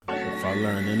I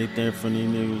learned anything from these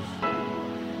niggas,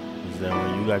 is that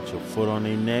when you got your foot on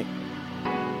their neck,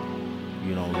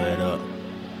 you don't let up.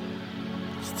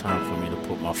 It's time for me to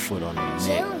put my foot on their neck.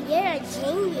 Jim, you're a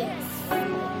genius.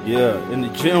 Yeah, in the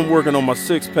gym working on my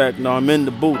six-pack. Now I'm in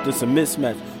the booth. It's a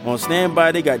mismatch. On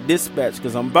standby, they got dispatch,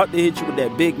 because I'm about to hit you with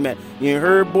that Big Mac. You ain't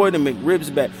heard, boy, the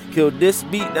McRibs back. Kill this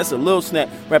beat, that's a little snap.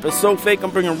 Rapping so fake, I'm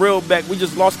bringing real back. We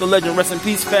just lost the legend, rest in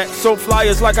peace, fat. So fly,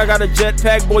 it's like I got a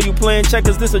jetpack. Boy, you playing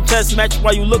checkers, this a chess match.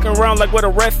 While you looking around like where the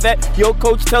ref at? Your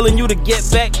coach telling you to get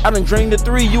back. I done drained the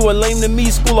three, you a lame to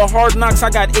me. School of hard knocks, I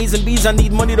got A's and B's. I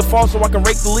need money to fall so I can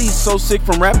rake the leaves. So sick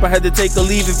from rap, I had to take a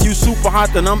leave. If you super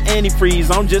hot, then I'm antifreeze.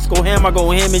 I don't just go ham, I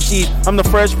go ham and cheese. I'm the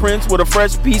Fresh Prince with a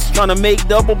fresh piece, trying to make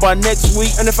double by next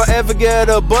week. And if I ever get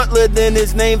a butler, then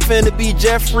his name finna be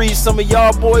Jeffrey. Some of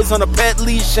y'all boys on a pet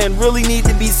leash and really need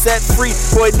to be set free.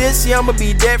 Boy, this year I'ma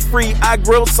be debt free. I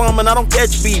grill salmon, I don't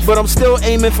catch beef, but I'm still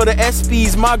aiming for the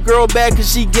SPs. My girl bad cause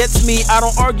she gets me. I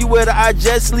don't argue with her, I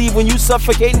just leave. When you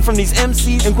suffocating from these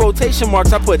MCs, in quotation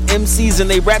marks I put MCs, and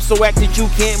they rap so whack that you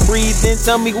can't breathe. Then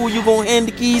tell me who you gon' hand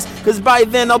the keys, cause by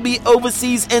then I'll be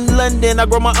overseas in London. I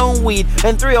grow my own weed,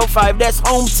 and 305, that's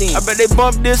home team. I bet they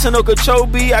bump this in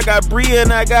Okeechobee. I got Bria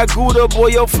and I got Gouda. Boy,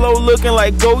 your flow looking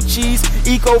like goat cheese.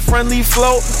 Eco-friendly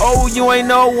flow. Oh, you ain't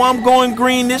know I'm going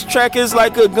green. This track is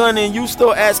like a gun, and you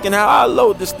still asking how I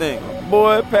load this thing.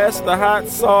 Boy, pass the hot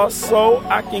sauce so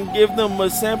I can give them a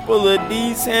sample of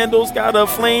these handles. Got a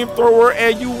flamethrower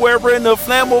and you wearing a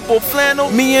flammable flannel.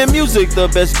 Me and music, the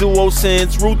best duo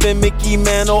since Ruth and Mickey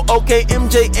Mantle. Okay,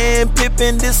 MJ and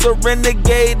Pippin, this a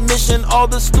renegade mission. All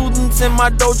the students in my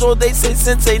dojo, they say,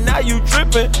 Sensei, now you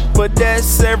trippin'. But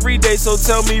that's every day, so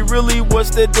tell me really what's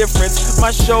the difference?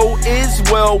 My show is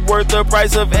well worth the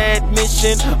price of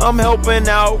admission. I'm helping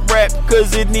out rap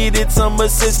cause it needed some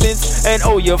assistance. And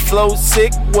oh, your flow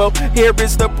sick, well, here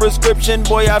is the prescription.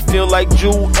 Boy, I feel like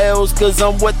Jewels, cause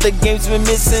I'm what the game's been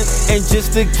missing. And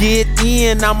just to get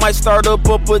in, I might start up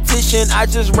a petition. I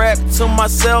just rap to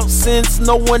myself since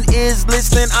no one is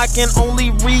listening. I can only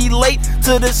relate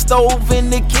to the stove in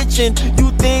the kitchen.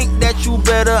 You think that you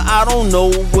better, I don't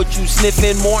know what you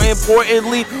sniffing. More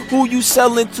importantly, who you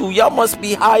selling to? Y'all must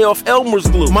be high off Elmer's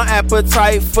glue. My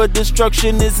appetite for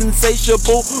destruction is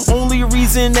insatiable. Only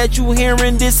reason that you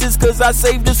hearing this is cause I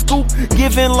saved the scoop.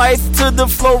 Giving life to the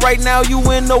flow right now, you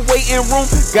in the waiting room.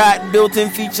 Got built-in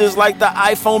features like the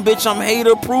iPhone, bitch, I'm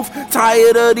hater-proof.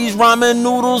 Tired of these ramen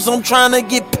noodles, I'm trying to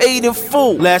get paid in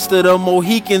full. Last of the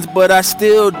Mohicans, but I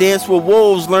still dance with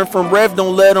wolves. Learn from Rev,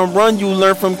 don't let them run you.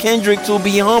 Learn from Kendrick to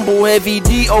be humble. Heavy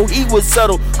D, oh, he was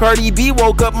subtle. Cardi B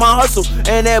woke up my hustle.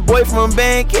 And that boy from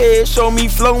Bankhead showed me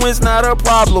flowing's not a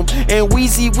problem. And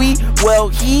Weezy Wee, well,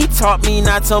 he taught me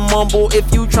not to mumble.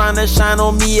 If you tryna shine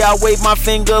on me, I wave my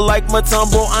finger like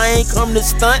Matumbo. I ain't come to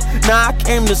stunt, nah, I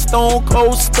came to stone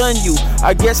cold stun you.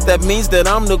 I guess that means that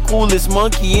I'm the coolest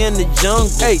monkey in the jungle.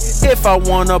 Hey, if I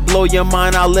wanna blow your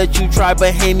mind, I'll let you try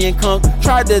Bahamian Kunk.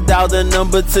 Tried to dial the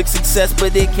number, took success,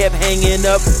 but it kept hanging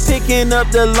up. Picking up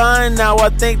the line, now I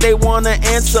think they wanna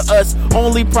answer us.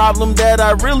 Only problem that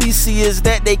I really see is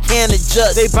that they can't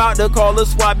adjust. They bout to call a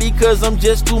swap because I'm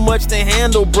just too much to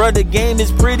handle, bruh. The game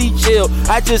is pretty chill.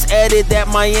 I just added that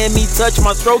Miami touch.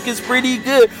 My stroke is pretty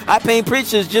good. I paint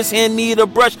pictures, just hand me the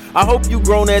brush. I hope you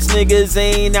grown ass niggas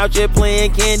ain't out here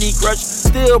playing Candy Crush.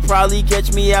 Still probably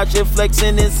catch me out here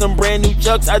flexing in some brand new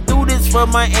chucks. I do this for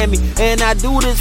Miami, and I do this